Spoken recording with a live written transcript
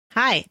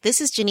Hi,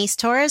 this is Janice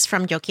Torres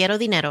from Yo Quiero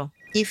Dinero.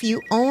 If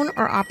you own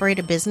or operate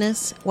a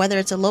business, whether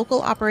it's a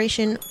local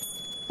operation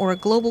or a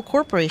global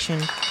corporation,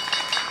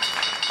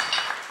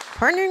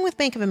 partnering with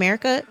Bank of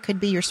America could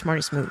be your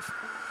smartest move.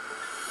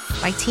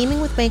 By teaming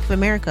with Bank of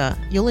America,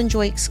 you'll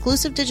enjoy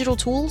exclusive digital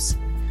tools,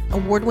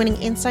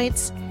 award-winning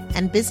insights,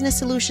 and business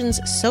solutions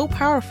so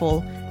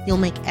powerful, you'll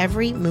make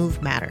every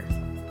move matter.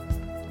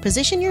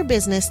 Position your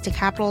business to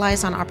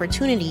capitalize on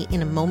opportunity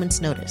in a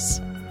moment's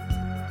notice.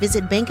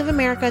 Visit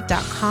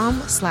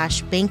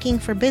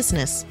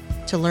bankofamerica.com/bankingforbusiness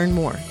to learn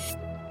more.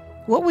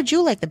 What would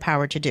you like the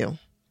power to do?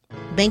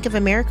 Bank of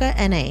America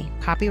N.A.,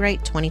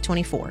 copyright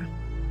 2024.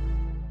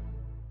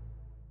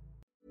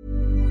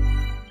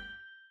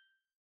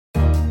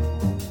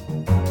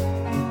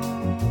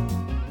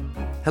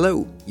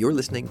 Hello, you're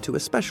listening to a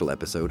special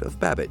episode of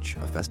Babbage,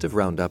 a festive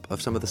roundup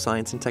of some of the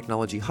science and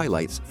technology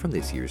highlights from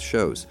this year's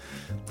shows.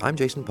 I'm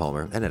Jason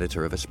Palmer, an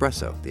editor of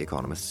Espresso, The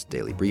Economist's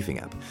daily briefing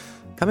app.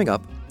 Coming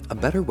up, a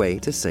better way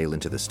to sail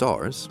into the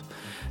stars.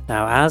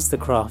 Now, as the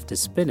craft is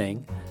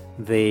spinning,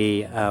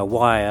 the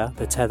wire,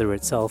 the tether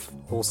itself,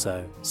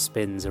 also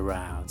spins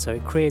around. So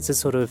it creates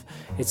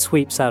it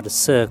sweeps out a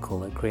circle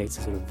that creates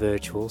a sort of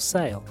virtual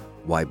sail.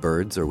 Why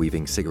birds are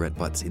weaving cigarette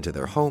butts into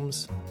their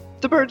homes.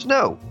 The birds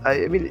know.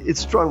 I mean, it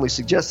strongly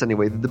suggests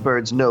anyway that the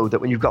birds know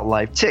that when you've got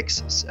live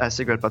ticks,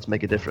 cigarette butts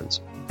make a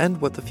difference. And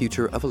what the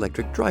future of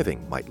electric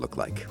driving might look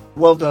like.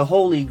 Well, the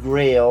holy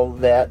grail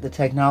that the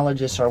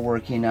technologists are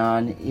working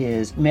on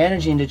is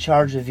managing to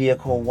charge a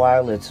vehicle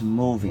while it's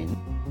moving.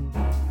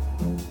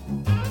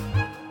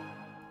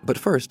 But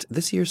first,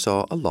 this year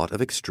saw a lot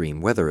of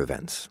extreme weather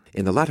events.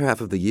 In the latter half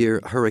of the year,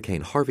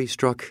 Hurricane Harvey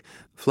struck,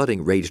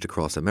 flooding raged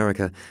across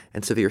America,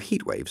 and severe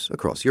heat waves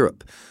across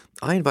Europe.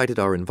 I invited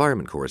our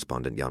environment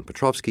correspondent Jan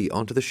Petrovsky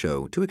onto the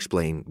show to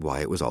explain why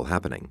it was all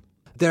happening.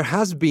 There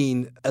has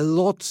been a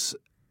lot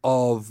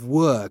of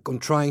work on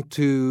trying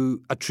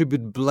to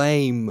attribute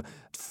blame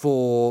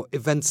for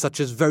events such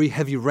as very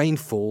heavy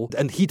rainfall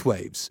and heat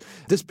waves.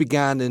 This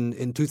began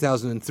in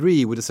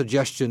 2003 with a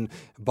suggestion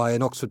by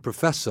an Oxford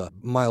professor,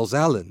 Miles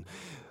Allen,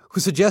 who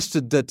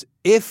suggested that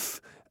if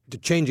the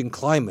changing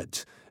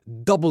climate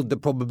doubled the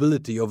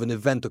probability of an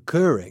event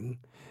occurring,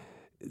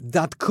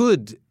 that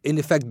could, in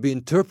effect, be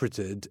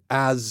interpreted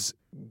as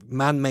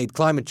man-made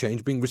climate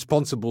change being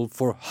responsible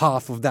for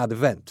half of that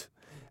event,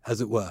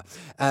 as it were.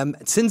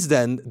 Since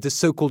then, the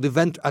so-called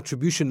event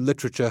attribution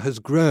literature has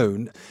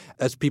grown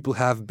as people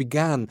have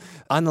began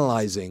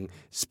analyzing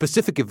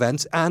specific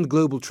events and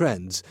global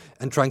trends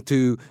and trying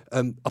to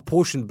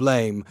apportion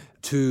blame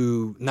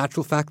to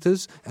natural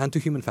factors and to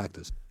human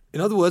factors. In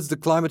other words, the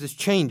climate is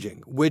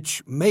changing,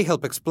 which may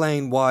help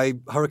explain why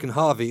Hurricane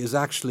Harvey is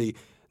actually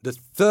the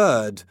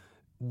third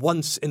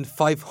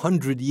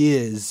once-in-500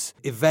 years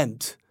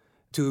event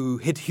to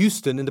hit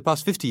Houston in the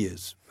past 50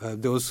 years.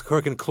 There was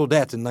Hurricane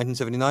Claudette in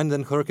 1979,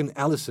 then Hurricane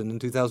Allison in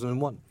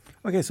 2001.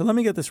 Okay, so let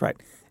me get this right.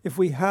 If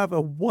we have a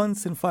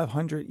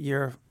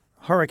once-in-500-year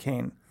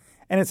hurricane,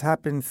 and it's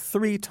happened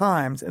 3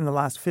 times in the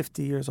last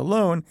 50 years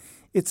alone,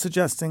 it's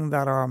suggesting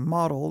that our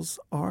models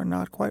are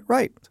not quite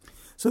right.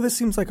 So this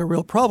seems like a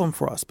real problem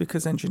for us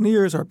because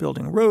engineers are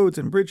building roads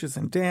and bridges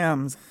and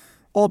dams,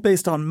 all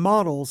based on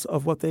models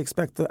of what they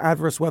expect the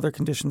adverse weather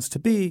conditions to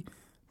be,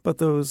 but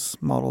those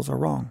models are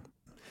wrong.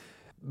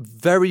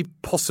 Very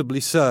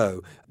possibly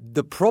so.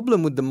 The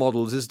problem with the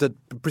models is that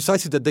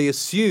precisely that they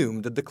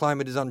assume that the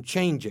climate is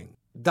unchanging.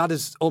 That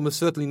is almost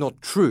certainly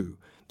not true.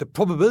 The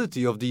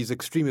probability of these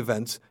extreme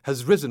events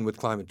has risen with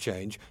climate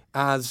change,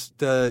 as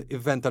the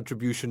event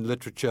attribution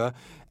literature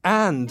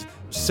and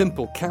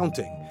simple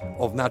counting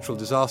of natural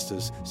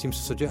disasters seems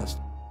to suggest.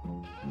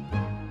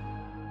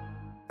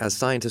 As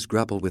scientists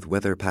grapple with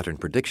weather pattern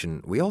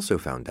prediction, we also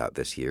found out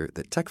this year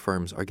that tech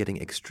firms are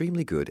getting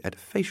extremely good at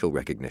facial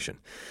recognition.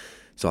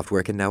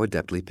 Software can now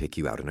adeptly pick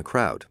you out in a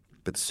crowd,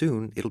 but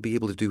soon it'll be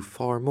able to do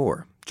far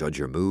more. Judge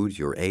your mood,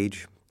 your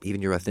age,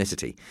 even your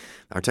ethnicity.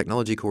 Our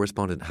technology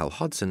correspondent Hal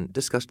Hodson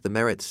discussed the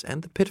merits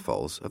and the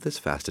pitfalls of this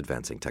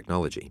fast-advancing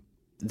technology.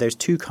 There's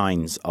 2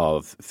 kinds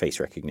of face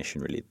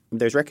recognition, really.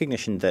 There's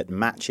recognition that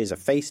matches a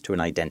face to an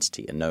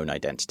identity, a known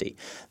identity.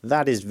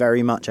 That is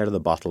very much out of the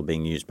bottle,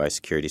 being used by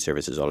security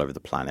services all over the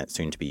planet,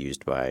 soon to be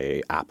used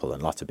by Apple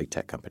and lots of big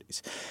tech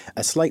companies.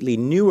 A slightly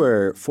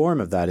newer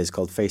form of that is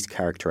called face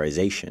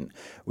characterization,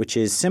 which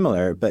is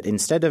similar, but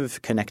instead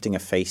of connecting a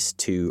face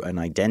to an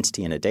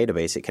identity in a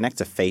database, it connects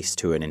a face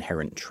to an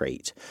inherent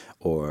trait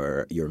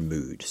or your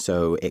mood.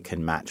 So it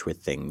can match with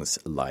things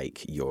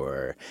like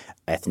your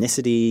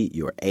ethnicity,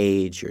 your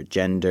age, your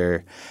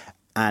gender.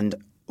 And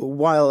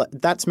while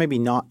that's maybe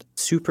not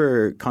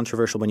super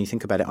controversial when you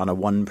think about it on a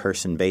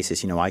one-person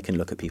basis, I can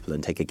look at people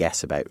and take a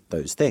guess about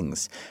those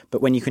things.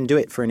 But when you can do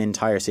it for an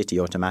entire city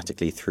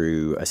automatically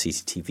through a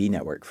CCTV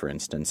network, for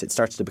instance, it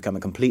starts to become a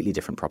completely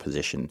different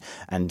proposition.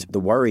 And the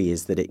worry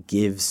is that it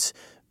gives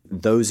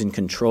those in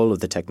control of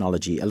the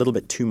technology a little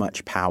bit too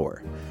much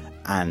power,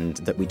 and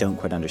that we don't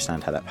quite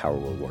understand how that power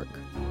will work.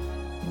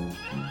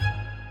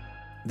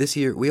 This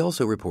year, we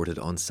also reported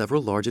on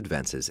several large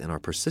advances in our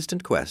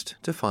persistent quest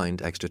to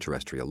find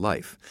extraterrestrial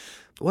life.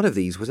 One of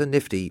these was a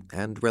nifty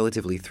and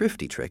relatively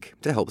thrifty trick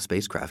to help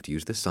spacecraft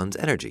use the sun's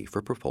energy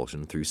for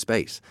propulsion through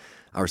space.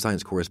 Our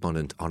science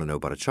correspondent Anano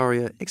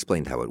Bhattacharya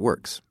explained how it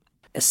works.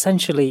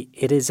 Essentially,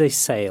 it is a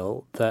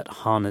sail that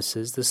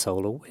harnesses the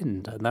solar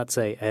wind, and that's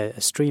a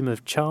stream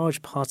of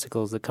charged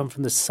particles that come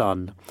from the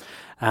sun.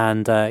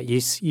 And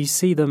you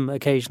see them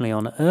occasionally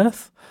on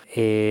Earth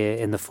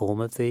in the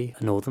form of the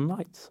Northern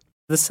Lights.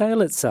 The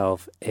sail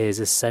itself is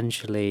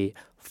essentially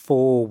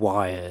 4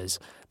 wires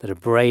that are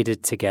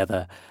braided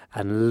together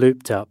and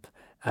looped up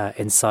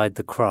inside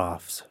the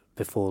craft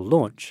before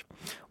launch.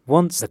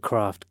 Once the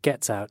craft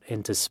gets out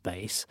into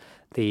space,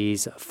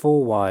 these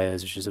 4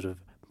 wires, which are sort of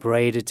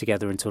braided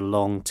together into a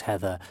long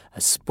tether,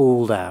 are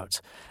spooled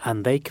out,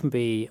 and they can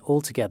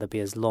altogether be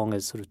as long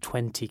as sort of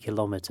 20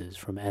 kilometers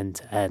from end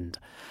to end.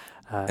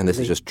 And this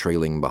is just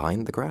trailing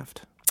behind the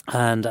craft?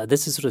 And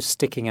this is sort of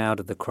sticking out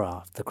of the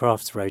craft. The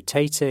craft's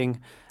rotating,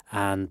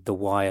 and the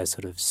wire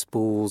sort of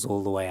spools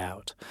all the way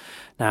out.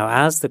 Now,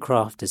 as the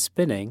craft is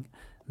spinning,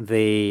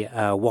 the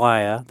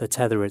wire, the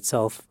tether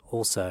itself,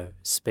 also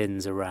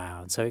spins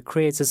around. So it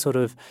creates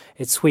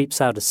it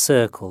sweeps out a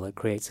circle that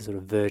creates a sort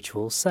of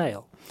virtual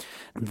sail.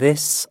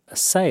 This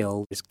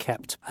sail is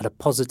kept at a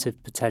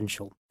positive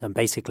potential, and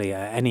basically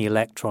any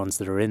electrons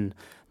that are in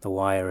the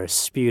wire are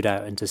spewed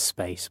out into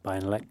space by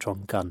an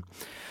electron gun.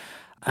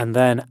 And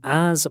then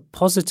as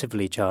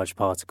positively charged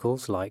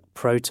particles like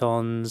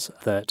protons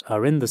that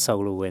are in the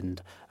solar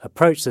wind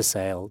approach the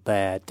sail,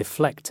 they're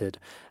deflected.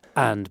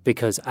 And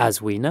because, as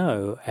we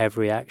know,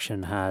 every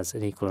action has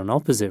an equal and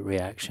opposite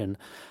reaction,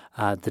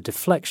 the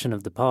deflection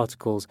of the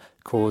particles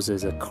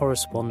causes a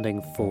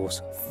corresponding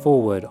force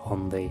forward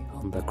on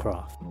the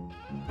craft.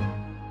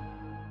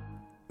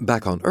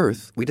 Back on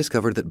Earth, we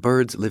discovered that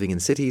birds living in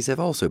cities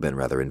have also been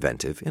rather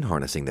inventive in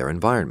harnessing their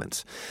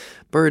environments.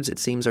 Birds, it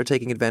seems, are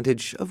taking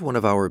advantage of one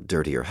of our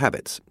dirtier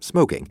habits,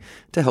 smoking,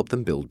 to help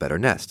them build better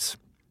nests.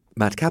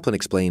 Matt Kaplan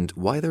explained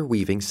why they're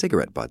weaving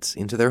cigarette butts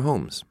into their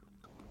homes.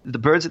 The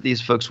birds that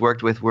these folks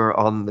worked with were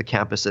on the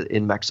campus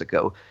in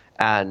Mexico,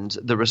 and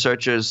the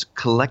researchers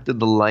collected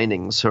the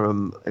linings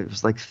from, it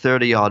was like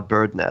 30-odd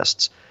bird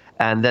nests,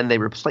 and then they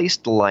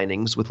replaced the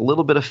linings with a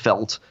little bit of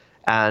felt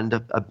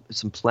and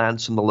some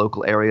plants from the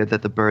local area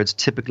that the birds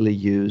typically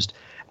used.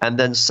 And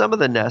then some of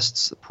the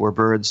nests, the poor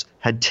birds,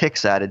 had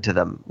ticks added to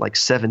them, like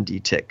 70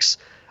 ticks.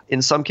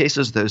 In some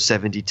cases, those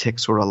 70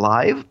 ticks were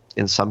alive.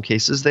 In some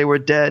cases, they were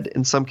dead.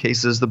 In some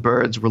cases, the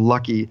birds were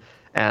lucky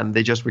and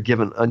they just were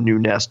given a new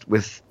nest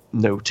with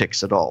no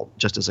ticks at all,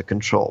 just as a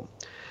control.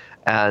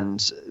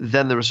 And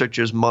then the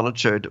researchers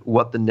monitored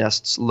what the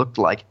nests looked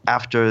like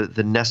after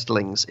the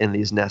nestlings in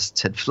these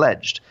nests had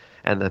fledged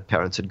and the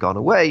parents had gone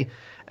away.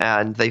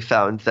 And they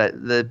found that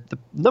the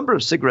number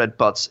of cigarette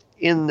butts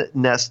in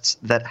nests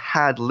that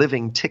had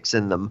living ticks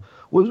in them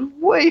was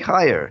way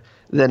higher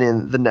than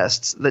in the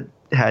nests that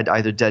had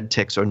either dead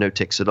ticks or no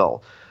ticks at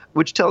all,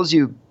 which tells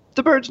you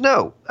the birds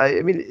know.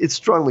 I mean, it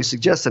strongly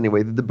suggests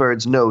anyway that the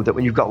birds know that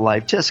when you've got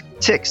live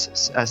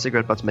ticks,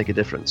 cigarette butts make a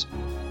difference.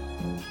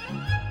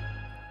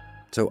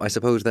 So I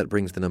suppose that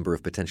brings the number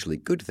of potentially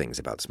good things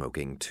about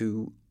smoking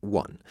to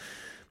 1.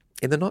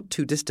 In the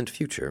not-too-distant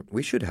future,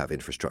 we should have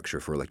infrastructure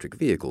for electric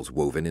vehicles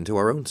woven into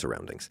our own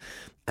surroundings.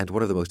 And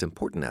one of the most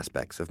important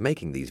aspects of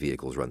making these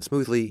vehicles run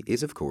smoothly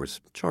is, of course,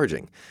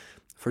 charging.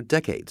 For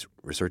decades,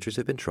 researchers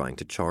have been trying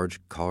to charge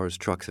cars,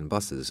 trucks, and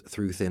buses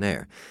through thin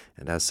air.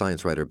 And as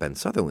science writer Ben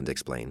Sutherland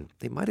explained,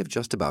 they might have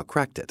just about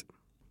cracked it.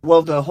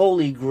 Well, the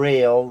holy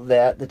grail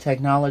that the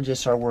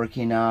technologists are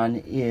working on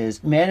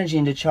is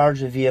managing to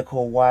charge a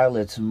vehicle while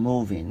it's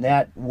moving.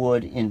 That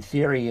would, in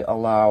theory,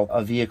 allow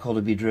a vehicle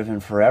to be driven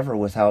forever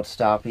without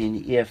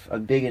stopping if a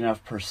big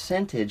enough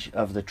percentage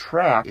of the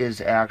track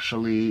is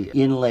actually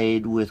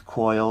inlaid with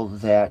coil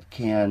that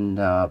can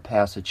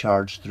pass a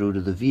charge through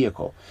to the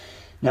vehicle.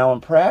 Now,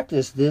 in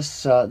practice,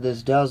 this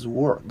does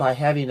work. By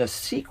having a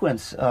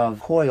sequence of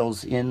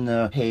coils in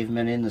the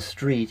pavement, in the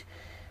street,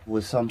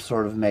 with some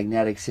sort of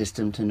magnetic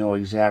system to know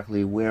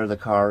exactly where the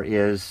car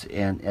is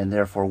and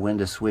therefore when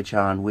to switch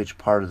on which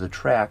part of the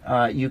track,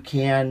 you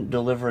can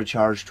deliver a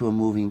charge to a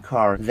moving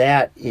car.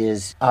 That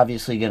is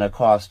obviously going to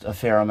cost a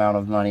fair amount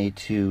of money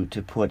to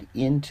put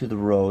into the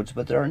roads,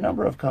 but there are a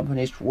number of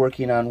companies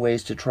working on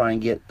ways to try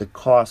and get the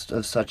cost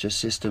of such a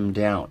system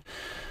down.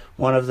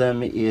 One of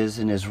them is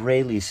an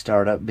Israeli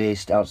startup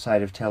based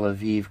outside of Tel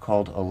Aviv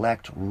called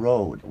Elect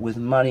Road. With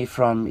money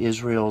from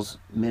Israel's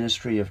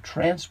Ministry of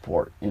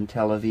Transport in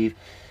Tel Aviv,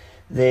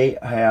 they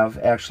have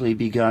actually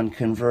begun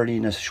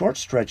converting a short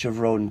stretch of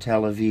road in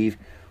Tel Aviv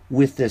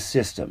with this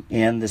system.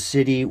 And the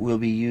city will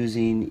be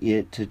using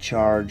it to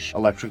charge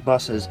electric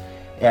buses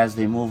as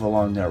they move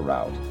along their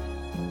route.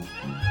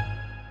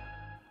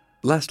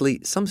 Lastly,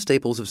 some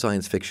staples of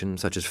science fiction,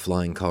 such as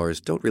flying cars,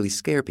 don't really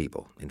scare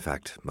people. In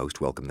fact, most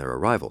welcome their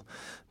arrival.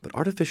 But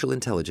artificial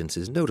intelligence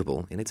is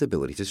notable in its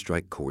ability to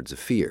strike chords of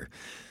fear.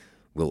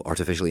 Will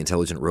artificially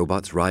intelligent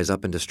robots rise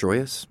up and destroy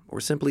us,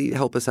 or simply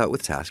help us out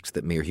with tasks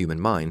that mere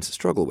human minds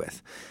struggle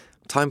with?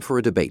 Time for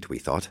a debate, we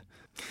thought.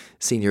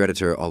 Senior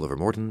editor Oliver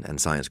Morton and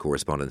science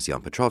correspondents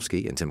Jan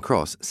Petrovsky and Tim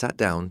Cross sat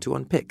down to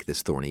unpick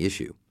this thorny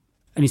issue.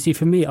 And you see,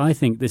 for me, I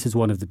think this is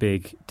one of the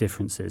big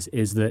differences,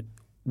 is that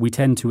we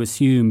tend to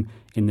assume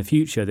in the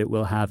future that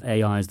we'll have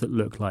AIs that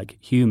look like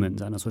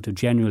humans and are sort of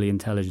generally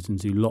intelligent and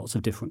do lots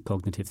of different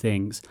cognitive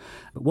things.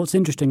 But what's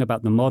interesting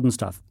about the modern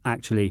stuff,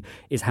 actually,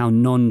 is how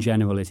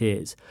non-general it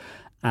is.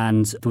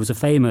 And there was a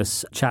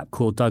famous chap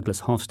called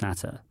Douglas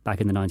Hofstadter back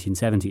in the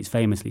 1970s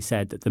famously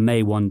said that there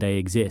may one day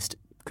exist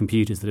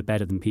computers that are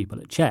better than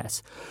people at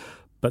chess.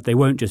 But they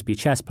won't just be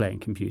chess-playing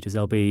computers.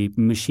 There'll be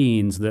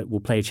machines that will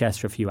play chess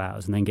for a few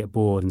hours and then get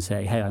bored and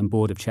say, hey, I'm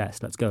bored of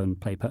chess. Let's go and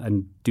play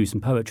and do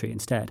some poetry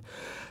instead.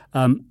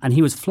 And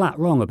he was flat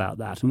wrong about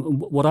that. And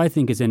what I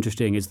think is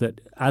interesting is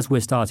that as we're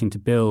starting to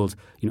build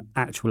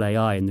actual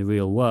AI in the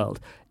real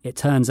world, it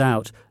turns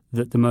out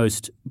that the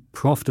most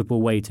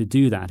profitable way to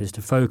do that is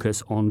to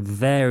focus on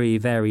very,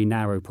 very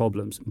narrow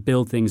problems,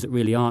 build things that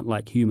really aren't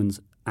like humans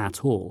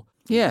at all.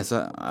 Yes,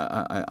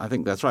 I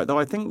think that's right. Though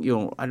I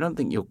don't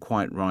think you're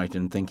quite right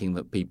in thinking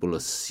that people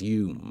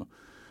assume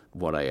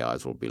what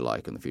AIs will be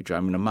like in the future. I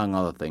mean, among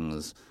other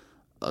things,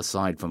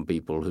 aside from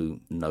people who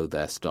know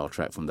their Star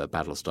Trek from their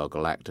Battlestar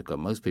Galactica,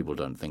 most people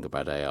don't think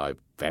about AI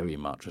very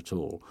much at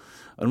all.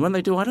 And when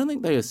they do, I don't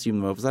think they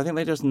assume them because I think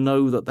they just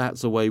know that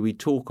that's the way we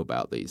talk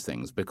about these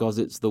things, because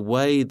it's the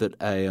way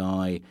that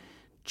AI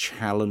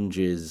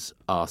challenges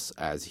us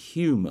as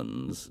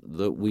humans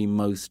that we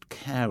most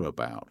care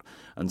about.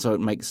 And so it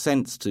makes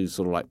sense to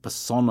sort of like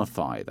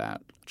personify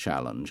that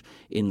challenge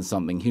in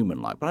something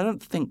human-like. But I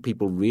don't think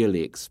people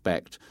really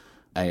expect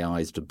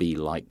AIs to be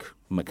like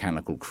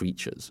mechanical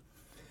creatures.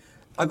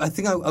 I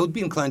think I would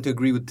be inclined to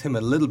agree with Tim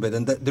a little bit.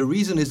 And the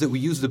reason is that we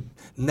use the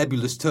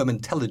nebulous term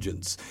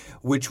intelligence,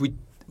 which we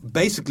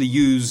basically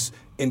use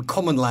in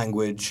common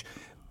language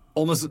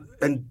almost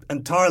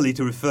entirely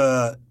to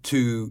refer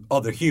to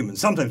other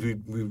humans. Sometimes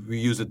we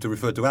use it to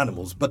refer to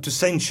animals, but to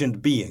sentient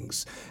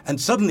beings.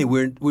 And suddenly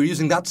we're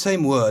using that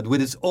same word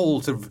with its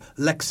old sort of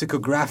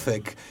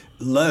lexicographic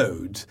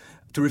load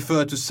to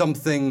refer to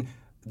something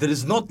that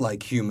is not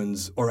like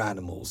humans or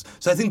animals.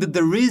 So I think that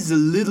there is a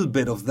little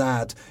bit of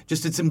that,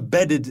 just it's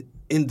embedded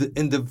in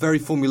the very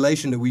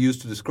formulation that we use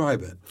to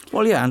describe it.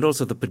 Well, yeah, and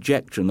also the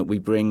projection that we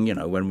bring,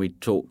 when we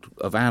talk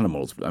of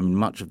animals. I mean,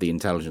 much of the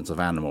intelligence of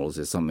animals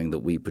is something that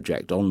we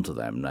project onto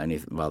them,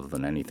 rather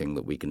than anything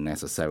that we can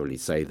necessarily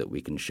say that we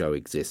can show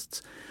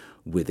exists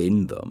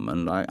within them.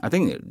 And I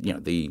think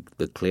the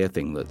clear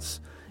thing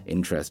that's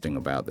interesting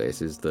about this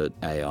is that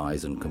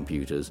AIs and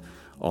computers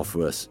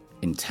offer us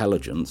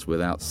intelligence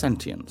without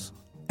sentience.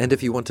 And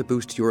if you want to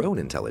boost your own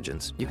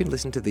intelligence, you can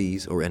listen to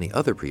these or any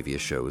other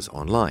previous shows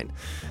online.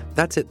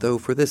 That's it, though,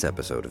 for this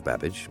episode of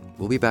Babbage.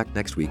 We'll be back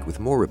next week with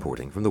more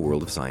reporting from the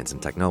world of science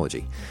and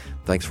technology.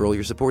 Thanks for all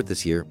your support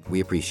this year. We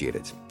appreciate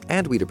it.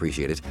 And we'd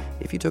appreciate it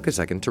if you took a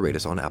second to rate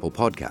us on Apple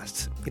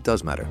Podcasts. It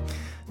does matter.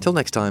 Till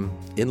next time,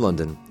 in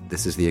London,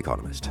 this is The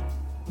Economist.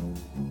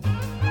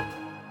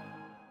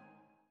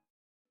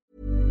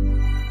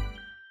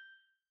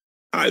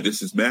 Hi,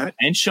 this is Matt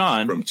and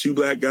Sean from Two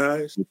Black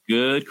Guys with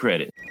Good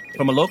Credit.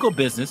 From a local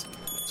business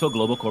to a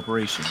global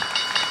corporation,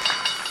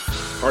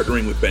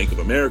 partnering with Bank of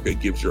America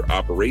gives your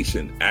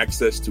operation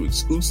access to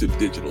exclusive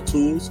digital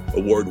tools,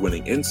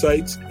 award-winning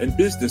insights, and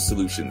business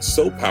solutions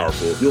so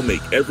powerful you'll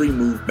make every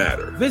move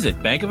matter. Visit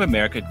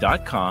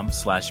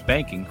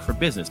bankofamerica.com/banking for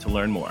business to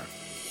learn more.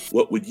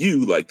 What would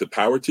you like the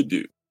power to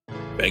do?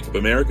 Bank of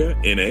America,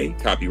 N.A.,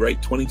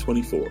 copyright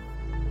 2024.